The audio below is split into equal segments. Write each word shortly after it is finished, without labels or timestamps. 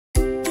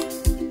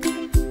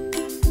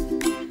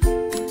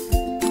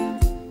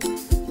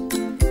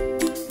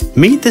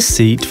Meet the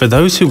seat for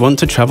those who want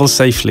to travel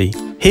safely.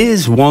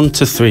 Here's 1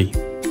 to 3.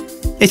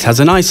 It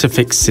has an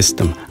ISOFIX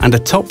system and a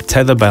top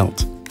tether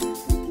belt.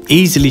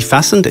 Easily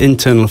fastened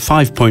internal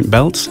 5-point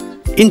belts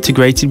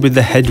integrated with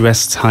the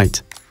headrest's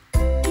height.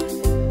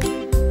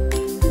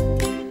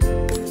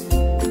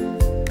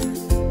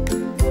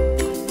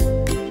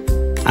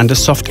 And a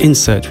soft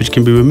insert which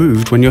can be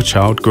removed when your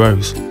child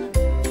grows.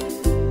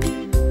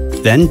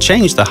 Then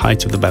change the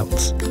height of the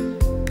belts.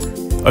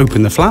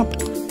 Open the flap,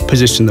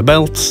 position the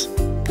belts,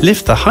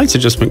 lift the height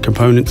adjustment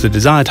component to the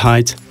desired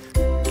height,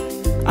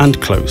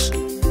 and close.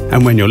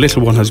 And when your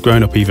little one has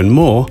grown up even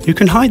more, you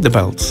can hide the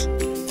belts.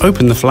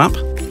 Open the flap,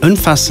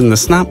 unfasten the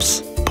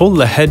snaps, pull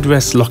the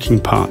headrest locking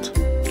part.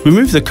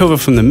 Remove the cover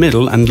from the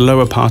middle and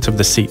lower part of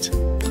the seat.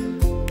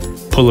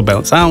 Pull the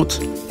belts out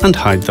and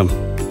hide them.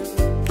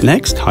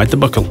 Next, hide the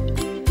buckle.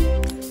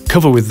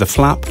 Cover with the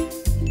flap,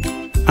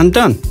 and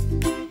done.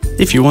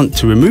 If you want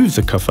to remove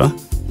the cover,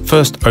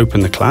 first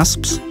open the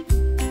clasps,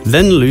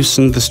 then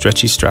loosen the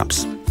stretchy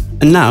straps.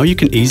 And now you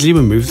can easily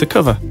remove the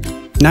cover.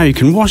 Now you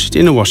can wash it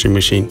in a washing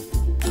machine.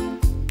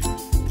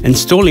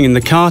 Installing in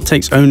the car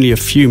takes only a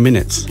few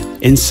minutes.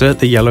 Insert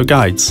the yellow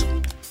guides.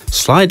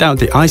 Slide out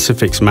the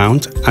ISOFIX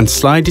mount and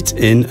slide it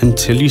in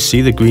until you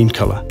see the green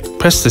colour.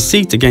 Press the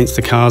seat against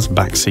the car's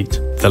back seat.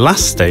 The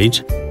last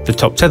stage, the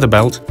top tether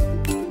belt.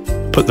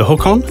 Put the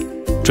hook on,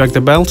 drag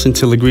the belt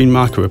until the green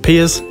marker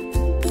appears.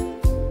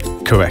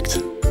 Correct.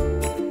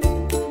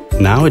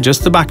 Now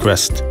adjust the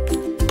backrest.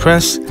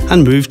 Press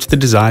and move to the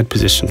desired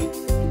position.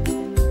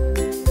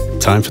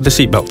 Time for the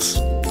seat belts.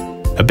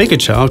 A bigger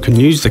child can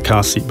use the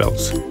car seat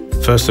belts.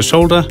 First the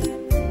shoulder,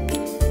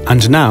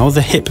 and now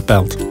the hip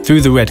belt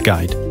through the red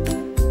guide.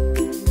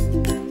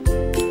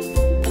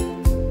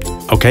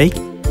 Okay,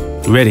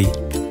 ready.